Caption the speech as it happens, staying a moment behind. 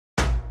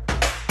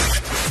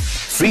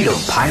Freedom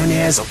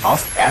Pioneers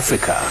of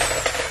Africa.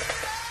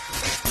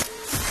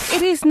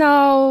 It is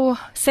now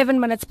 7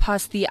 minutes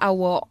past the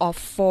hour of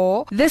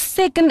 4. The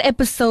second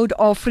episode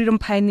of Freedom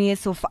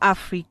Pioneers of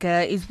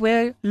Africa is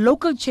where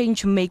local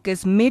change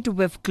makers meet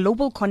with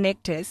global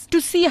connectors to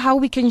see how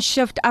we can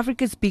shift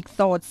Africa's big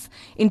thoughts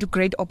into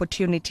great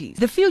opportunities.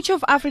 The future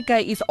of Africa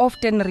is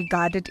often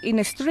regarded in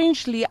a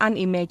strangely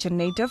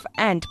unimaginative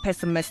and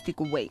pessimistic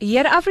way.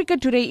 Yet Africa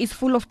today is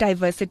full of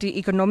diversity,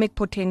 economic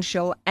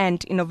potential,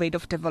 and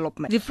innovative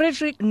development. The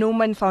Frederick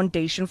Naumann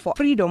Foundation for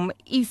Freedom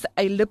is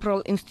a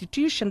liberal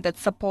institution that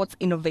supports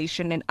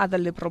innovation and other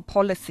liberal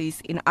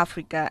policies in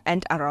Africa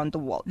and around the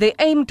world. They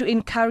aim to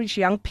encourage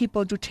young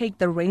people to take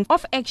the reins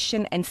of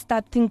action and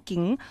start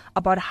thinking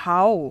about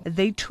how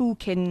they too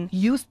can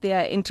use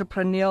their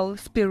entrepreneurial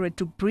spirit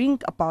to bring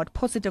about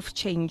positive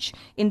change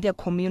in their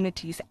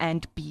communities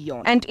and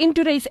beyond. And in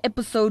today's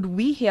episode,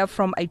 we hear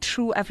from a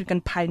true African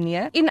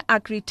pioneer in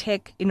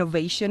Agritech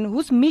innovation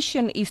whose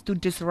mission is to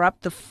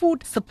disrupt the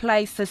food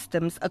supply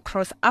systems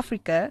across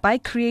Africa by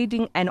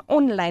creating an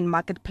online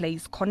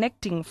marketplace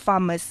connecting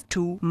farmers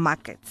to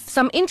markets.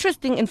 Some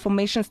interesting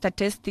information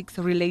statistics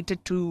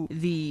related to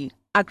the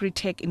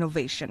Agritech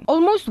innovation.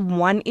 Almost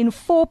 1 in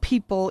 4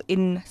 people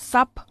in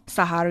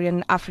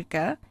sub-Saharan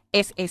Africa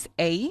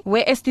SSA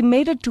were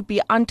estimated to be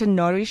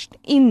undernourished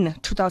in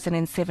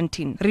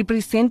 2017,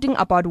 representing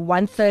about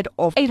 1/3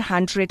 of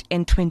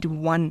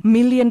 821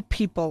 million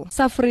people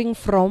suffering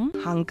from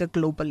hunger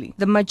globally.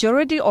 The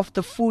majority of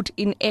the food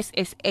in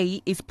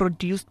SSA is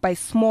produced by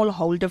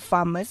smallholder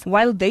farmers,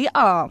 while they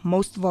are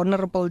most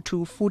vulnerable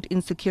to food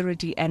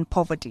insecurity and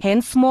poverty.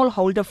 Hence,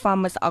 smallholder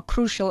farmers are a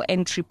crucial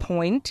entry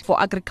point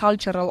for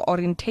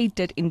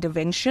agricultural-orientated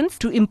interventions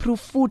to improve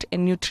food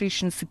and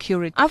nutrition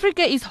security.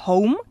 Africa is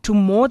home to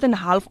more than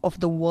half of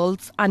the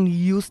world's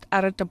unused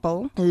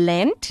arable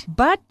land,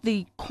 but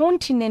the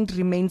continent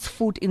remains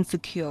food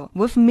insecure,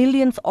 with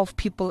millions of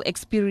people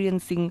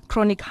experiencing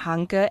chronic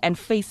hunger and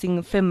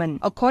facing famine,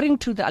 according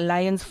to the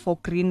Alliance for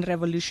Green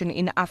Revolution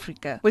in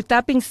Africa. With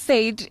that being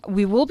said,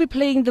 we will be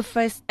playing the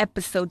first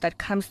episode that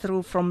comes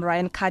through from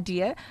Ryan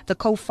Kadia, the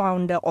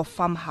co-founder of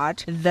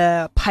FarmHut,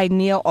 the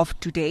pioneer of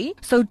today.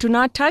 So do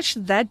not touch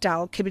that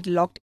dial, keep it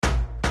locked.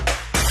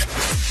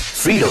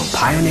 Freedom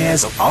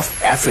Pioneers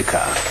of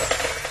Africa.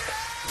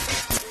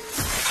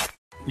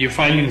 You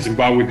find in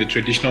Zimbabwe the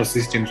traditional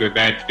systems were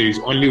that there is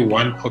only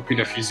one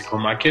popular physical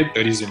market,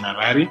 that is in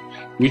Harare,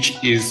 which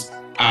is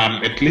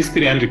at least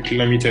 300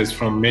 kilometers radius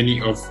from many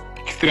of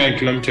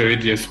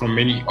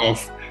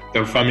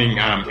the farming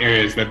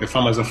areas that the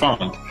farmers are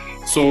found.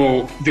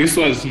 So this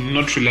was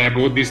not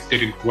reliable, this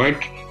didn't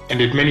work,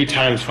 and at many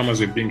times farmers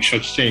were being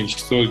shortchanged.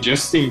 So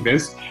just seeing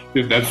this,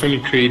 that's when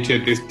we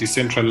created this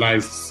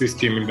decentralized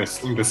system in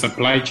the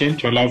supply chain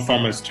to allow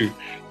farmers to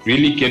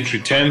really get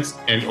returns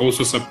and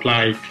also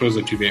supply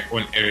closer to their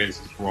own areas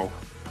as well.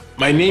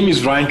 My name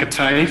is Ryan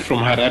Katai from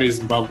Harare,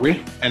 Zimbabwe,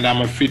 and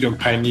I'm a freedom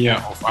pioneer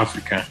of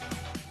Africa.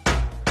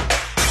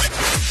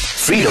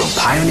 Freedom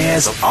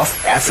Pioneers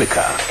of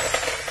Africa.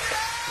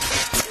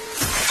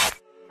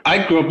 I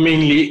grew up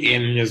mainly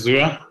in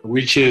Nyazura,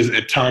 which is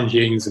a town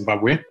here in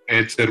Zimbabwe.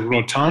 It's a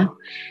rural town.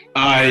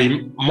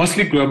 I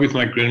mostly grew up with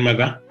my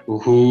grandmother,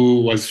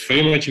 who was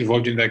very much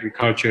involved in the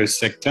agriculture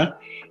sector.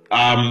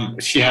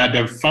 She had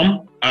a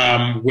farm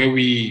where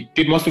we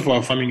did most of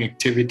our farming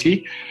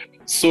activity.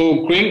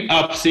 So growing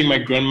up, seeing my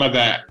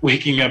grandmother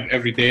waking up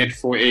every day at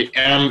 4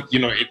 a.m.,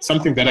 it's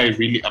something that I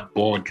really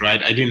abhorred,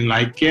 right? I didn't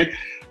like it.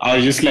 I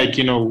was just like,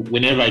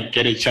 whenever I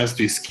get a chance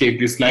to escape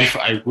this life,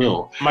 I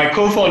will. My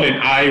co-founder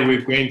and I were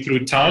going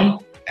through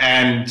town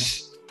and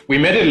we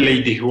met a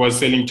lady who was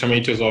selling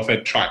tomatoes off a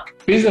truck.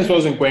 Business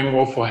wasn't going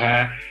well for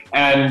her,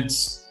 and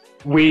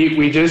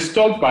we just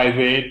stopped by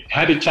there,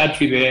 had a chat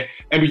with her,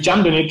 and we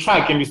jumped on a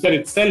truck and we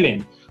started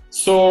selling.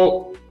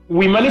 So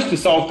we managed to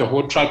sell off the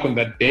whole truck on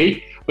that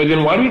day. But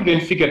then what we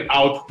then figured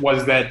out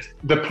was that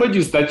the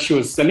produce that she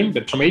was selling,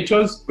 the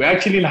tomatoes, were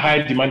actually in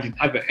higher demand in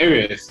other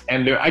areas.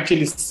 And they were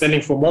actually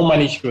selling for more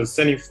money she was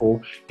selling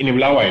for in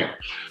Bulawayo.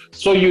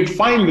 So you'd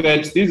find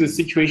that this is a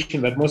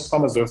situation that most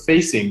farmers were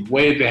facing,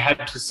 where they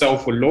had to sell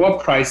for lower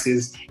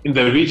prices in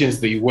the regions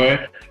they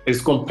were,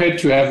 as compared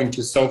to having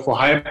to sell for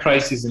higher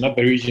prices in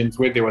other regions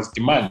where there was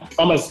demand.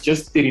 Farmers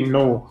just didn't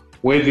know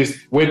where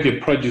the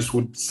produce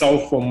would sell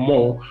for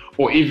more,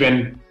 or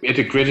even at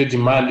a greater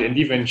demand, and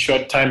even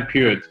short time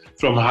period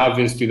from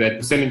harvest to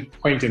that selling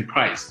point in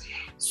price.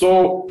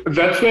 So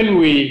that's when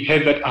we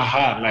had that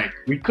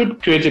we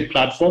could create a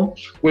platform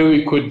where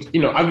we could,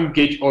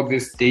 aggregate all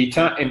this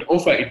data and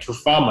offer it to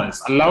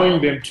farmers,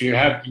 allowing them to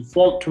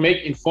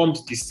make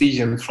informed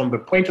decisions from the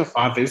point of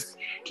harvest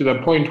to the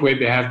point where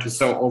they have to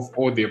sell off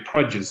all their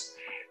produce.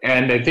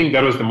 And I think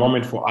that was the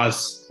moment for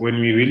us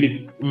when we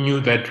really knew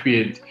that we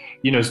had,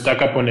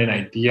 stuck up on an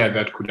idea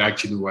that could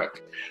actually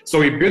work. So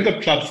we built the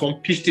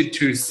platform, pitched it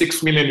to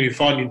 6 women we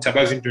found in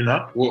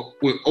Tabazinduna, who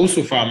were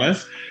also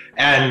farmers.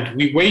 And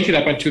we waited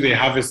up until they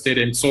harvested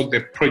and sold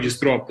the produce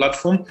through our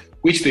platform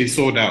which they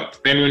sold out.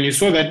 Then when you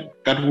saw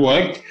that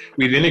worked,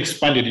 we then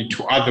expanded it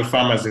to other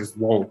farmers as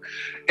well.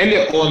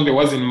 Earlier on, there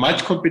wasn't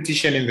much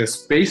competition in the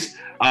space.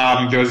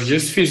 There was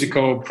just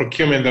physical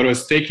procurement that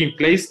was taking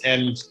place,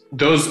 and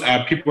those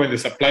people in the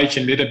supply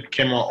chain later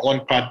became our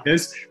own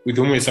partners with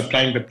whom we're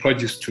supplying the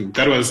produce to.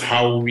 That was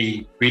how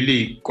we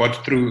really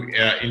got through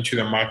into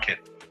the market.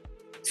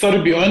 So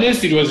to be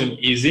honest, it wasn't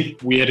easy.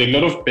 We had a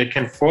lot of back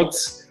and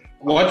forths.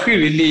 What we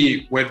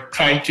really were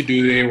trying to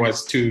do there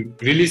was to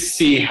really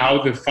see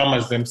how the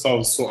farmers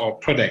themselves saw our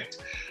product.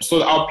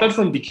 So our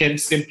platform became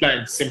simpler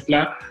and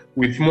simpler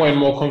with more and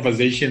more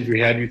conversations we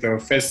had with our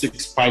first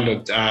 6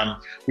 pilot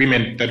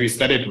women that we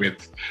started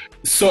with.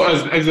 So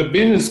as a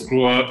business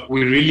grew up,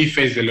 we really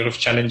faced a lot of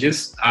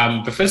challenges.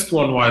 The first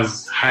one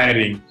was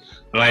hiring,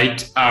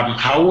 right?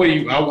 How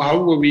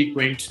were we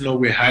going to know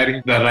we're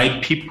hiring the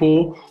right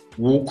people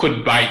who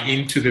could buy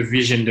into the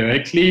vision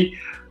directly?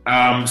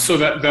 So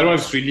that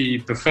was really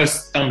the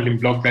first stumbling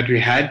block that we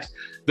had.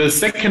 The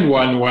second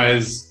one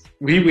was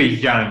we were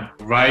young,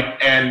 right?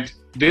 And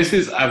this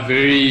is a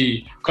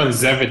very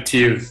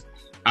conservative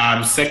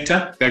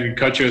sector, the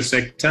agricultural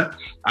sector.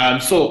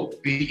 So,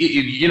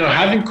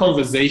 having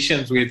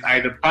conversations with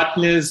either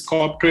partners,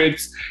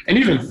 corporates, and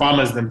even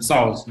farmers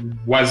themselves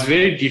was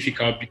very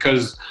difficult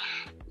because,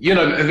 they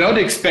would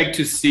expect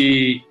to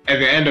see at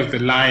the end of the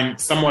line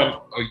someone,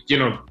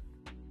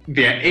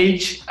 their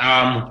age,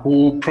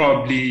 who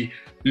probably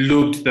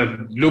looked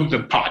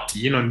the part,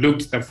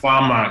 looked the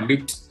farmer,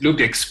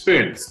 looked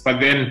experienced. But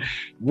then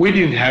we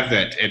didn't have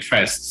that at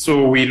first.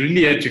 So we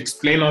really had to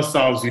explain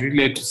ourselves. We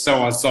really had to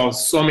sell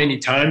ourselves so many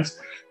times.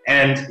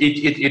 And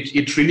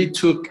it really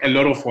took a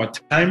lot of our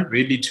time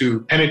really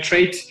to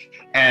penetrate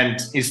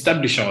and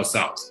establish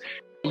ourselves.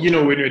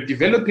 When we're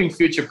developing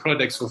future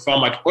products for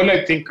FarmHut, all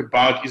I think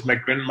about is my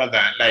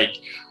grandmother. Like,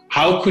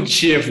 how could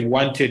she have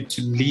wanted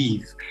to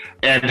leave?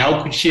 And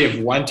how could she have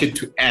wanted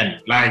to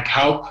end? Like,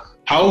 how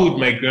would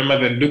my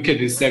grandmother look at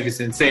this service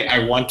and say, I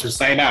want to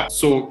sign up?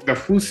 So the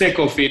full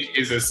circle of it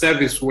is a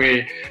service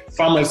where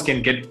farmers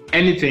can get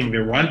anything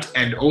they want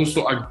and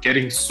also are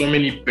getting so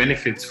many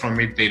benefits from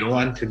it. They don't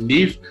want to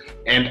leave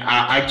and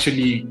are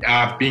actually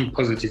being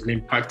positively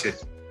impacted.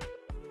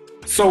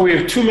 So we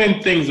have 2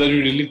 main things that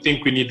we really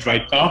think we need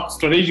right now: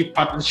 strategic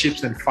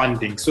partnerships and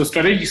funding. So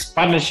strategic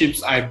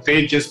partnerships are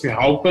there just to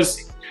help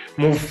us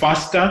move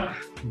faster,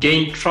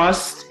 gain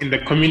trust in the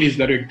communities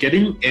that we're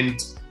getting,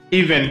 and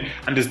even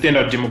understand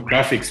our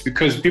demographics,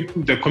 because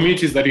the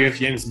communities that we have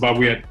here in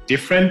Zimbabwe are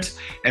different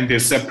and they're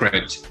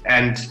separate,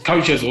 and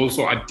cultures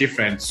also are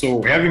different.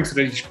 So having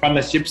strategic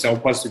partnerships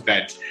help us with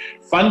that.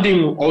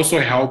 Funding will also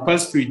help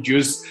us to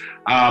reduce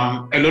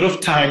a lot of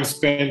time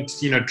spent,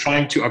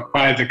 trying to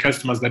acquire the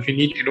customers that we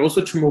need, and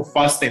also to move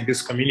faster in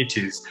these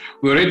communities.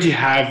 We already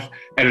have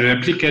a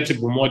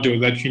replicatable model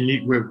that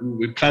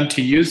we plan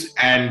to use,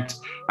 and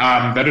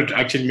that would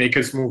actually make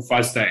us move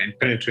faster and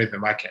penetrate the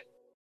market.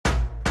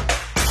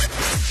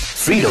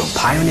 Freedom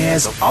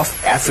Pioneers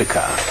of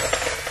Africa.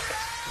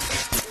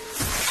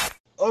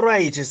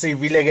 Alright,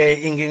 sivile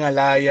ke inkinga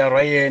la ya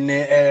Ryan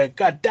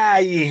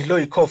Katayi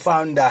lo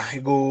co-founder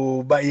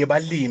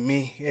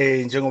yebalimi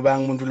njengoba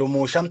ngumuntu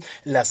lomusha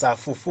la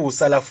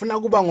safufusa lafuna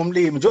kuba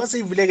ngumlimi. Njengoba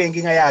sivile ke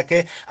inkinga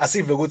yakhe,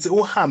 asive ukuthi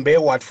uhambe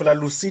wathola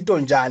lusito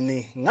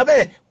njani.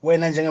 Ngabe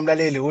wena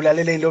njengemlaleli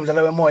ulalele lo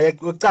mdlalo wemoya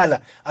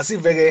yokucala,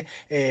 asive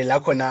ke la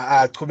khona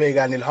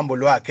achubeka nehambo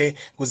lwakhe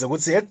kuze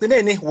kuthi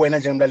ekugcineni wena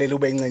njengemlaleli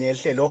ube ingcenye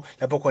yehlelo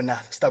lapho khona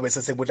sitabe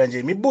sesekubuta nje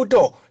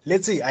imibuto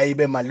lethi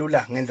ayibe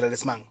malula ngendlela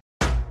lesimanga.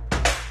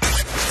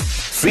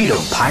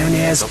 Freedom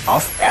Pioneers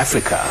of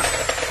Africa.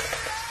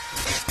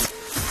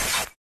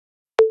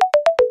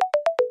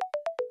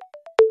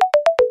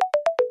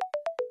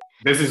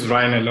 This is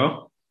Ryan.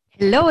 Hello.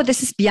 Hello,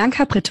 this is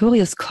Bianca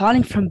Pretorius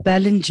calling from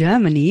Berlin,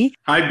 Germany.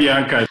 Hi,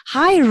 Bianca.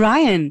 Hi,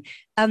 Ryan.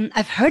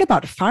 I've heard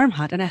about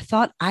FarmHut, and I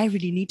thought I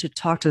really need to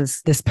talk to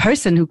this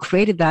person who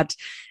created that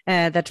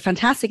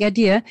fantastic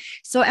idea.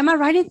 So am I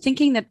right in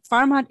thinking that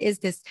FarmHut is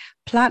this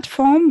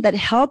platform that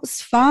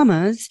helps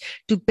farmers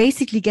to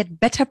basically get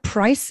better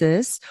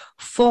prices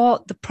for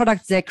the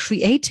products they're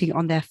creating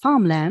on their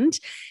farmland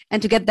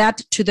and to get that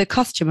to the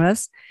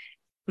customers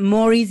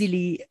more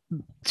easily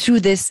through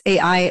this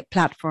AI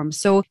platform?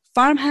 So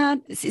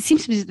FarmHut, it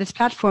seems to be this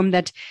platform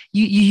that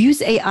you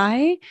use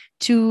AI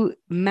to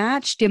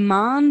match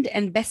demand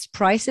and best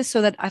prices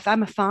so that if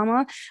I'm a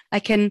farmer, I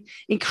can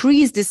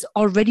increase this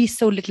already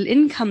so little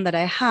income that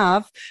I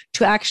have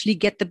to actually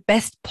get the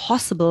best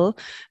possible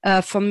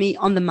for me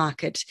on the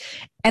market.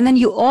 And then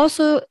you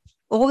also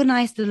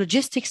organize the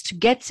logistics to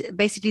get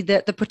basically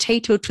the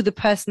potato to the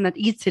person that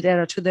eats it,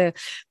 or to the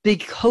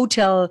big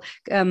hotel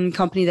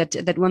company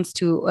that wants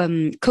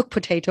to cook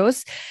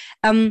potatoes.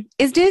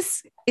 Is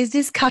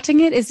this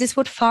cutting it? Is this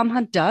what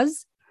FarmHut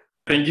does?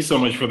 Thank you so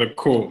much for the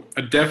call.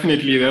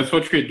 Definitely, that's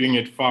what we're doing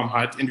at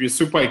FarmHut, and we're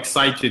super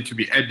excited to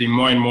be adding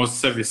more and more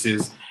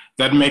services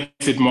that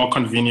makes it more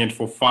convenient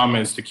for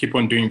farmers to keep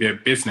on doing their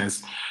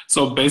business.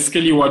 So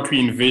basically what we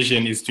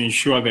envision is to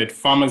ensure that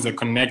farmers are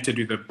connected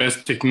with the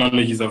best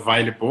technologies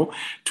available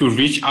to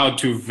reach out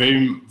to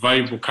very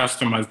valuable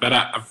customers that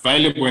are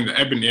available in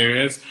the urban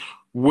areas,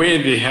 where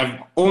they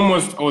have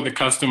almost all the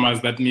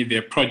customers that need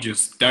their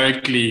produce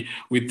directly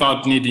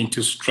without needing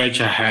to stretch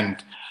a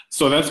hand.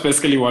 So that's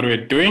basically what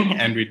we're doing,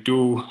 and we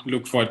do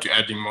look forward to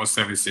adding more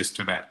services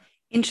to that.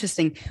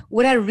 Interesting.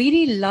 What I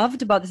really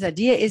loved about this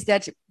idea is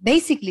that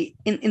basically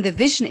in the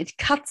vision, it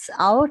cuts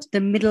out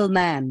the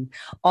middleman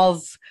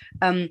of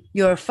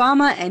you're a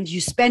farmer and you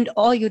spend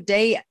all your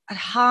day at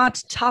hard,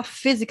 tough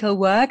physical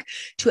work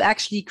to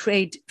actually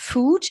create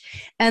food.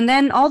 And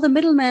then all the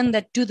middlemen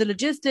that do the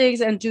logistics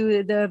and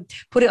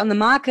put it on the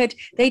market,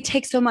 they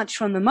take so much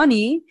from the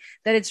money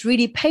that it's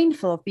really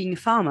painful of being a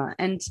farmer.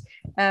 And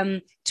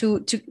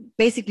to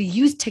basically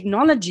use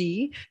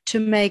technology to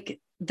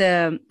make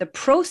the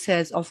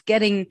process of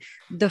getting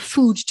the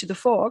food to the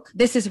fork,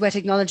 this is where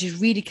technology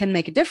really can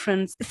make a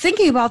difference.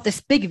 Thinking about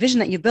this big vision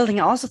that you're building,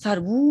 I also thought,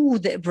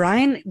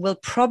 Brian will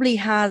probably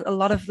have a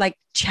lot of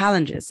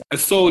challenges.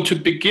 So to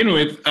begin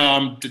with,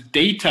 the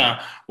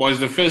data was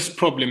the first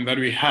problem that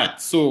we had.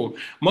 So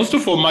most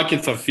of our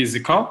markets are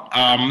physical,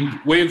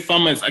 where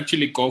farmers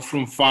actually go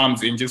from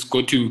farms and just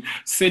go to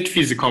set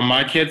physical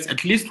markets,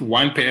 at least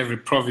one per every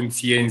province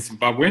here in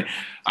Zimbabwe.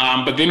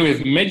 But then we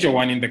have major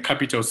one in the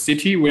capital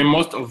city where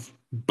most of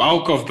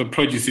bulk of the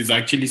produce is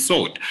actually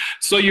sold.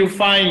 So you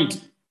find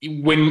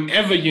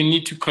whenever you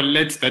need to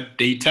collect that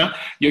data,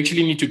 you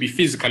actually need to be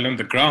physical on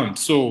the ground.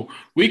 So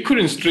we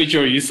couldn't stretch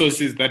our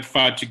resources that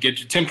far to get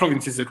to 10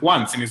 provinces at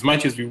once, in as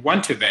much as we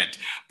wanted that.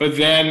 But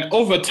then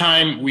over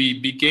time, we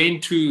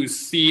began to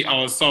see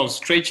ourselves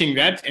stretching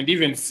that and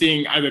even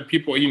seeing other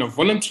people,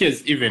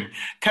 volunteers even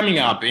coming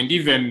up and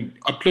even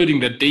uploading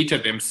the data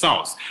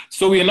themselves.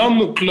 So we are now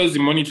more closely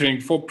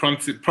monitoring 4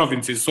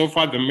 provinces so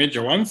far, the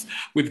major ones,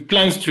 with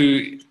plans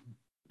to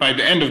by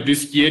the end of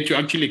this year to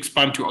actually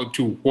expand to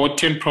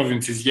 10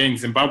 provinces here in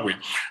Zimbabwe.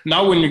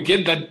 Now, when you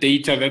get that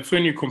data, that's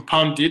when you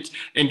compound it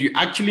and you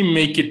actually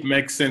make it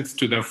make sense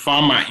to the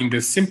farmer in the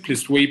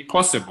simplest way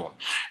possible.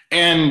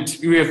 And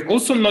we have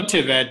also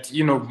noted that,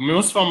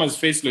 most farmers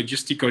face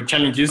logistical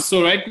challenges.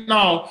 So right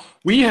now,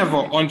 we have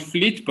our own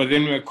fleet, but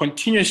then we're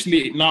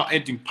continuously now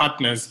adding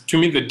partners to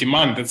meet the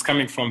demand that's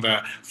coming from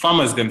the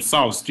farmers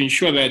themselves to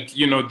ensure that,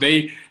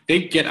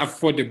 they get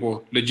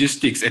affordable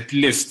logistics at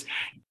least.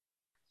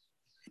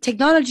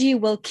 Technology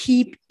will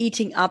keep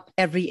eating up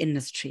every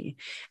industry.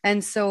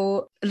 And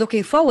so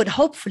looking forward,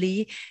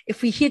 hopefully,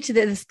 if we hear to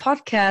this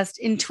podcast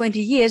in 20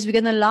 years, we're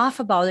going to laugh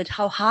about it,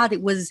 how hard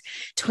it was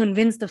to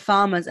convince the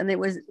farmers, and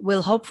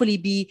will hopefully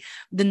be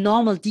the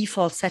normal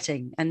default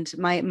setting. And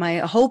my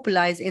hope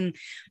lies in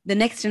the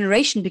next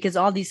generation, because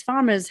all these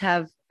farmers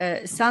have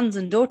sons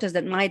and daughters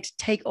that might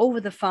take over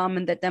the farm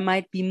and that they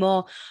might be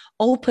more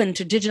open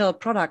to digital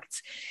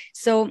products.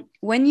 So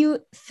when you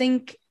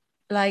think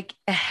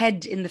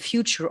ahead in the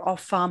future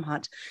of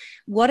FarmHut,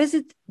 what is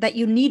it that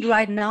you need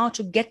right now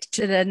to get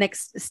to the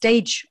next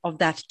stage of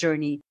that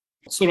journey?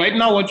 So right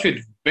now, what we're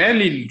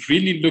barely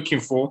really looking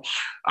for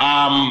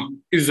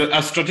is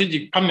a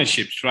strategic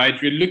partnerships, right?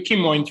 We're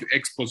looking more into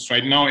exports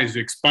right now as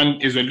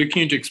we're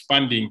looking into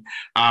expanding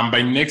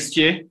by next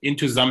year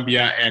into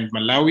Zambia and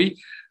Malawi.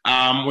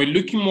 We're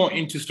looking more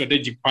into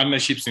strategic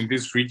partnerships in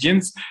these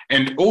regions,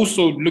 and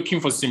also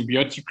looking for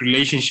symbiotic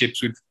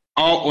relationships with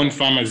our own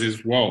farmers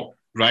as well,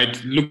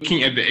 right?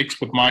 Looking at the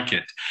export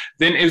market.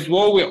 Then as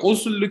well, we're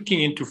also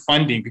looking into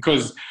funding,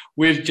 because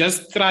we've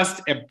just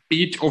thrust a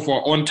bit of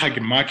our own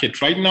target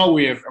market. Right now,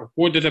 we have a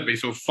whole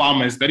database of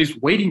farmers that is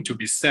waiting to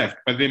be served,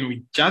 but then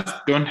we just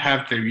don't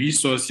have the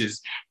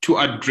resources to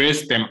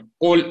address them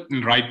all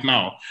right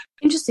now.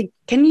 Interesting.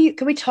 Can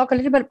we talk a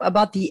little bit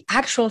about the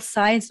actual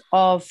size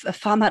of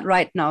FarmHut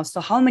right now?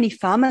 So how many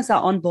farmers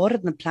are on board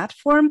on the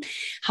platform?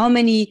 How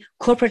many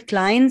corporate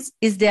clients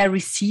is there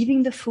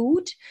receiving the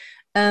food?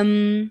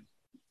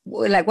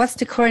 What's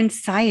the current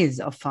size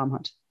of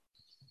FarmHut?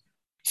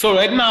 So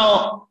right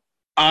now,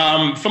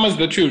 farmers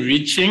that we're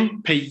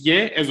reaching per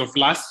year, as of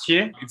last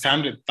year, it's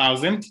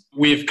 100,000.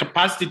 We have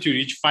capacity to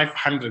reach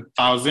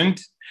 500,000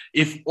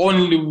 if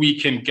only we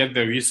can get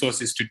the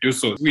resources to do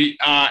so. We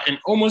are an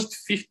almost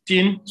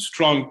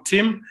 15-strong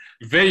team,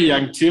 very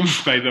young team,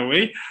 by the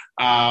way,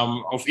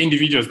 of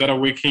individuals that are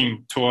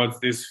working towards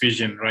this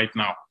vision right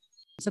now.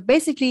 So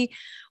basically,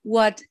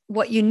 what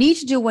you need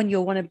to do when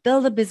you want to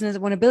build a business,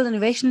 want to build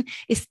innovation,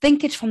 is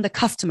think it from the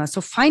customer.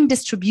 So find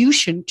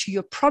distribution to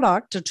your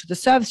product or to the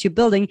service you're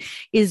building,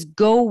 is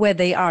go where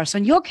they are. So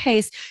in your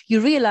case,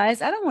 you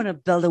realize, I don't want to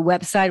build a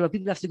website where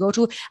people have to go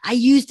to. I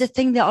use the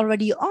thing they're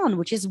already on,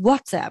 which is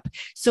WhatsApp.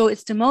 So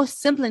it's the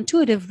most simple,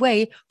 intuitive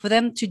way for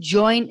them to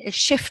join a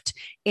shift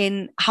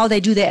in how they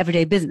do their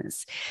everyday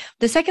business.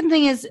 The second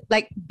thing is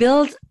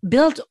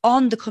build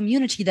on the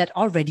community that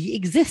already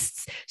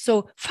exists.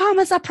 So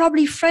farmers are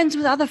probably friends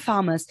with other other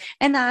farmers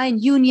and are in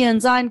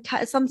unions, are in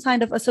some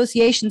kind of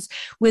associations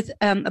with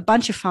a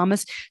bunch of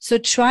farmers. So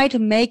try to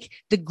make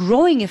the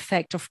growing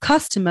effect of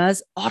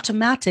customers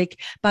automatic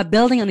by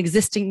building on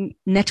existing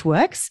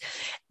networks.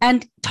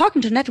 And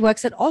talking to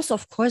networks, that also,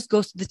 of course,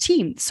 goes to the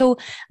team. So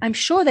I'm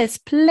sure there's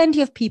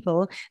plenty of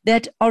people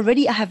that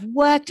already have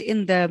worked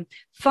in the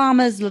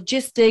farmers,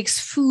 logistics,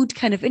 food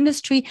kind of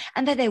industry,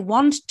 and that they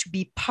want to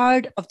be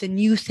part of the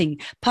new thing,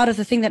 part of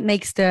the thing that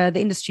makes the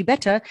industry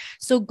better.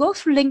 So go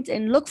through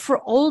LinkedIn, look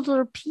for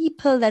older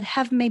people that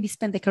have maybe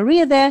spent their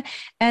career there,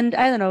 and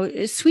I don't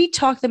know, sweet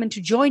talk them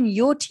into join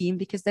your team,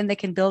 because then they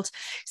can build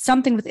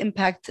something with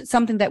impact,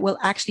 something that will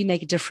actually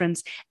make a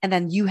difference. And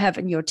then you have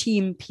in your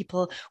team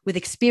people with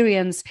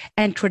experience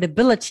and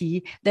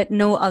credibility that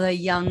no other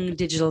young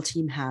digital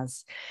team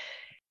has.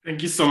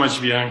 Thank you so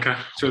much, Bianca.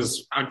 It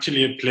was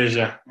actually a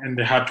pleasure and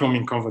a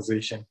heartwarming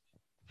conversation.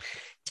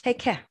 Take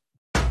care.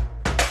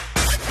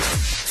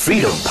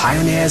 Freedom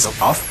Pioneers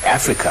of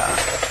Africa.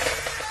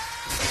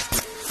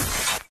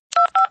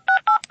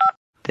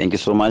 Thank you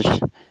so much.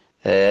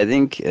 I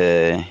think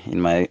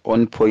in my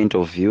own point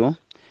of view,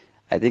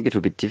 I think it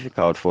will be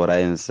difficult for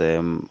Ryan's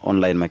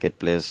online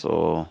marketplace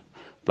or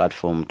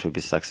platform to be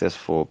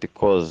successful,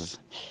 because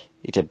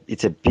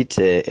it's a bit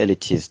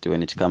elitist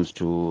when it comes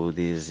to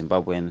the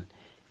Zimbabwean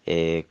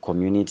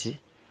community,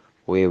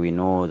 where we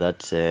know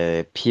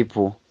that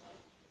people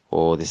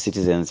or the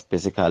citizens,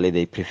 basically,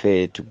 they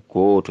prefer to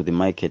go to the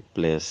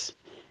marketplace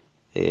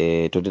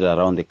to do it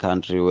around the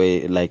country,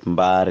 where like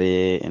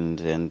Mbare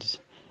and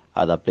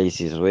other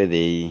places where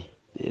they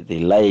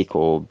like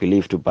or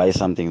believe to buy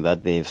something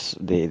that they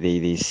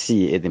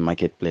see at the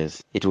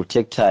marketplace. It will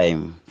take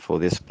time for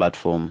this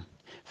platform,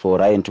 for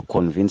Ryan to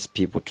convince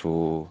people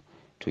to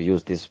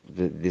use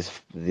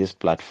this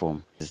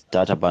platform. These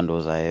data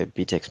bundles are a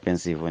bit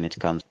expensive when it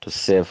comes to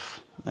safe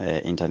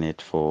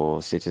internet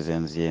for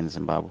citizens here in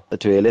Zimbabwe.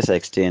 To a lesser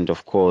extent,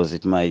 of course,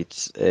 it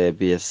might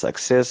be a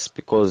success,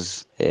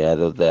 because there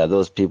are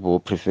those people who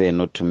prefer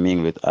not to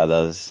mingle with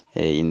others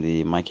in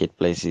the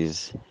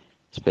marketplaces,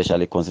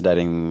 especially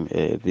considering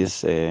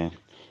this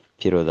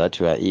period that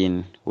we are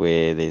in,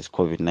 where there is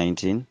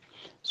COVID-19.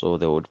 So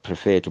they would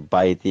prefer to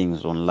buy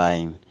things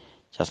online,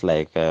 just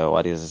like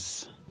what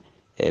is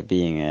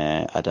being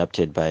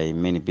adapted by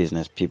many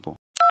business people.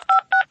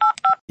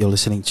 You're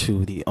listening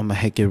to the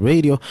Omaheke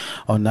Radio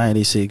on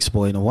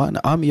 96.1.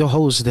 I'm your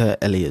host,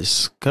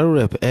 Elias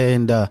Karib,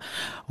 and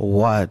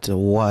what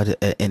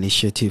an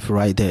initiative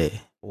right there.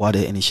 What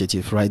an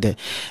initiative right there.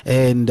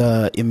 And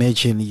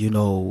imagine,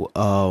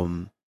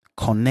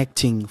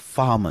 connecting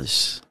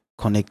farmers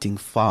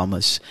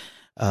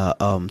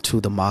to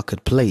the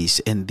marketplace.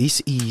 And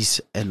this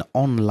is an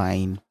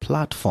online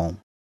platform.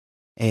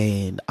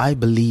 And I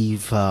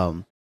believe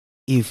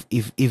if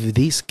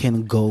this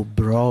can go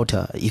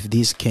broader, if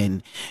this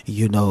can,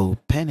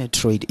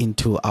 penetrate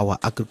into our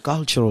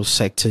agricultural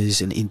sectors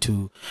and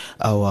into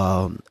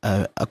our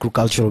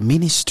agricultural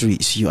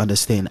ministries, you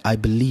understand, I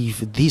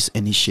believe this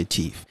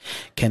initiative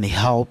can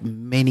help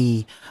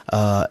many,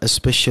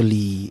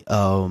 especially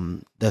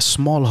the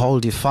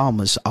smallholder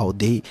farmers out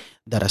there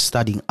that are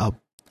starting up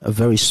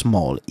very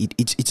small.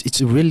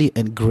 It's really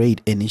a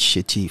great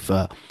initiative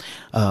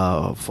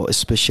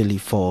especially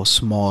for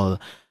small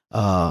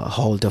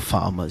holder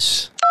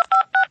farmers.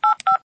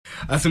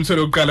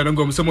 Asimthole ukuqala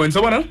nongomsomoyeni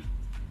sobona?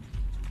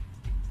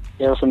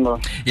 Yebo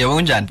sonibona. Yebo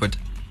unjani bhuti?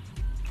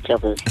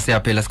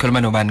 Siyaphila,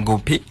 sikhuluma nobani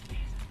kuphi?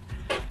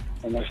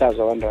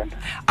 Amahlazo wandwana.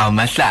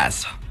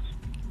 Amahlazo.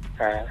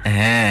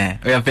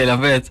 Uyaphila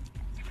mfethu?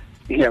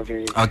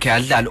 Ngiyaphila. Okay,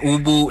 adlala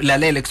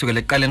ubulalele kusukela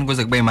ekuqaleni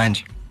kuze kube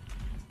manje.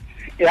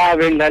 Ya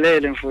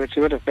bengilalele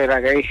mfowethu, kodwa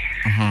phela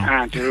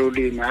ke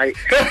ulimi hayi.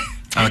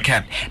 Okay,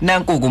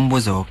 nanku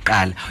kumbuzo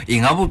wokuqala,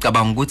 ingabe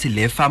ucabanga ukuthi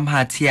le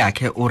FarmHut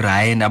yakhe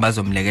uRyan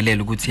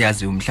abazomlekelela ukuthi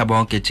yazi umhlaba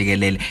wonke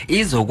jikelele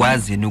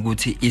izokwazi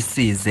ukuthi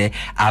isize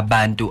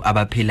abantu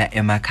abaphila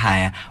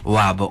emakhaya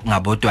wabo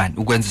ngabodwana?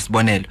 Ukwenza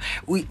isibonelo,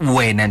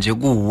 wena nje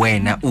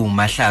kuwena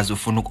uMahlazo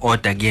ufuna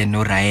ukorder kuyena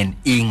uRyan,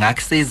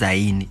 ingakusiza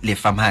yini le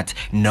FarmHut,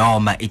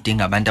 noma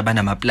idinga abantu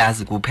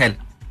abanamaplazi kuphela?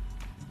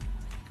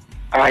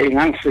 Hayi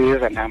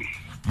ngangisiza nami.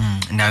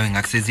 Nawe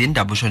ngakusiza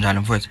indaba usho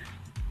njalo mfowethu?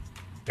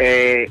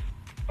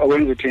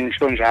 Okwenza ukuthi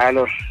ngisho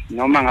njalo,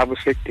 noma ngabe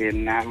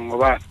usedeni nami,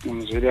 ngoba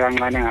ngimzwile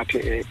kancane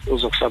ngathi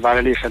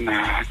uzokusabalalisa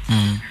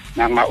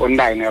nama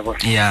online yabo.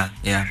 Yeah.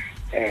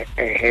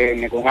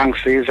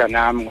 Ngangisiza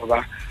nami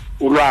ngoba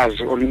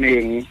ulwazi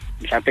oluningi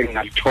mhlawumbe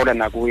ngalithola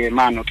nakuye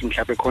manje, ukuthi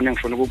mhlawumbe khona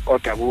ngifuna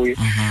ukuorder kuye,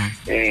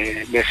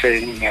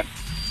 bese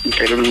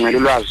ngicela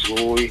ulwazi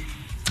kuye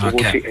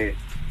ukuthi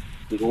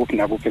ngikuphi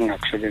nakuphi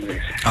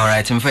engakusebenzisa.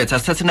 Alright mfethu,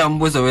 asithathe na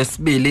umbuzo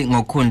wesibili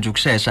ngokukhunja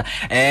ukusheshsha.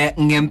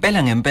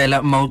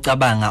 Ngempela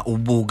mawucabanga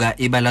ubuka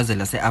ibalazwe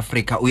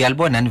lase-Afrika,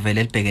 uyalibona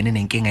nivele libhekene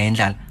nenkinga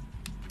yendlala?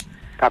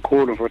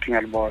 Kakhulu mfowethu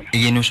ngiyalibona.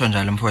 Yini usho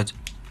njalo mfowethu?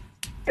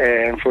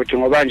 Mfowethu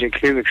ngoba nje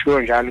clear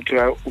kushiwo njalo ukuthi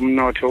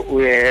umnotho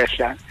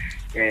uyehla,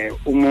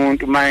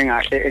 umuntu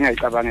mayengahle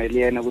engayicabangeli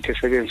yena ukuthi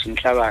esebenzise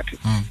umhlabathi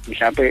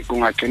mhlawumbe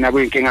kungagcina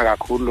kuyinkinga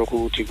kakhulu lokho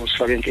ukuthi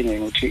kusifake enkingeni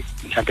ukuthi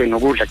mhlawumbe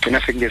nokudla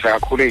kugcina sekubiza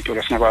kakhulu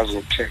ezitolo singakwazi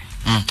ukuthenga.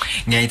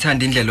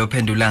 Ngiyayithanda indlela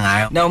ophendula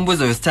ngayo. Na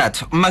umbuzo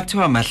wesithathu, uma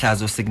kuthiwa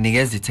amahlazo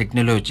sikunikeza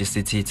itechnology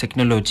sithi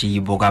technology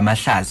yibo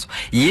kamahlazo,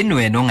 yini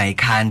wena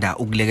ongayikhanda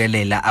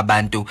ukulekelela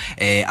abantu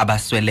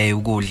abaswele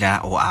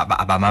ukudla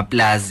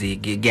abamaplazi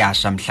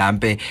kuyasha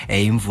mhlambe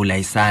imvula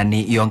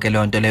isani yonke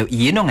le nto leyo,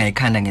 yini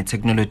ongayikhanda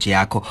ngetechnology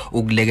yakho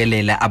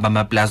ukulekelela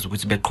abamaplazi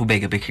ukuthi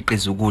beqhubeke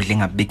bekhiqiza ukudla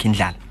ingabikho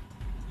indlala?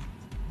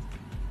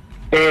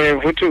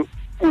 Futhi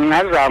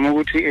ngazama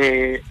ukuthi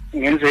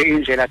ngenze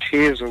indlela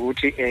thize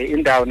ukuthi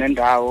indawo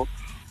nendawo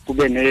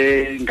kube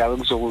nendawo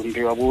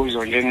ekuzokumbiwa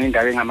kuzo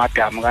njengendawo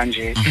engamadamu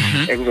kanje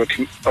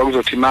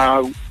ekuzothi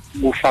ma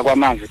kufakwa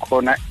amanzi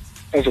khona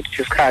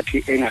ezokuthi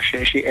isikhathi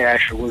engasheshi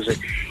eyasho ukuze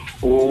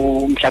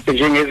mhlawumbe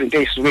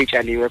njengezinto ezisuke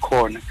ezitshaliwe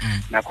khona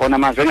nakhona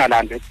amanzi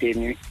engalandwe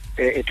edeni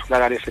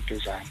etholakala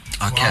eseduzane.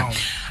 Okay.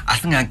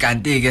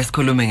 Asingakanti ke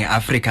sikhulume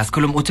ngeAfrica,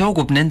 sikhuluma uthe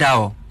ukuphi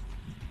nendawo?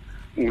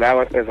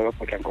 Nglawa Ceza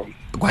kwaBhodlankomo.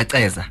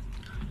 KwaCeza.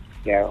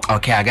 Yeah.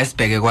 Okay, ake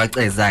sibheke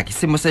KwaCeza ke.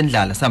 Isimo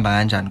sendlala sihamba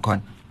kanjani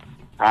khona?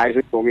 Hayi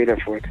sibhokile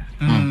futhi.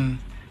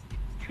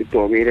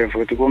 Sibhokile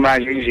futhi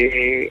kumanje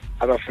nje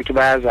abafuthi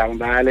bayazama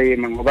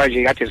bayalima ngoba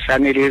nje kade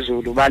sisanele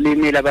izulu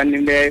balimile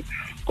abanimeleyo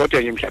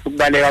kodwa nje mhlawumbe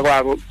ukubaleka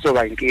kwabo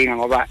kuzoba inkinga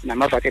ngoba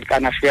namavathe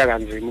elikana afika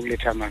kanzima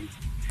ukuletha amanzi.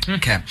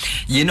 Okay.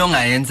 Yini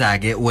ongayenza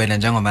ke wena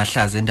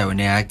njengomahlazi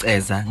endaweni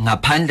yaCeza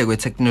ngaphandle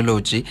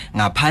kwetechnology,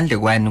 ngaphandle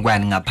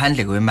kwani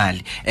ngaphandle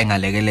kwemali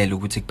engalekelela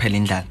ukuthi kuphele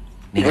indlala?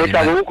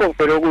 Ngithatha ukho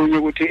phela okunye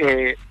ukuthi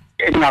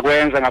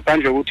engakwenza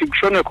ngaphandle ukuthi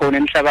kushone khona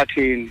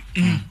emhlabathini.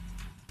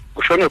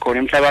 Kushone khona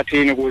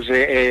emhlabathini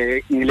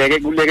ukuze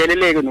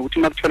kulekeleleke nokuthi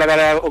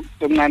makutholakala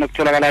okuncane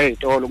okutholakala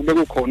ezitolo kube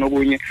kukhona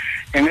okunye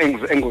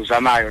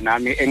enguzamayo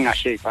nami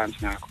engingahleki phansi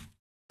nakho.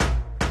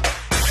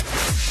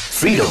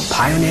 Freedom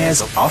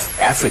Pioneers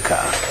of Africa.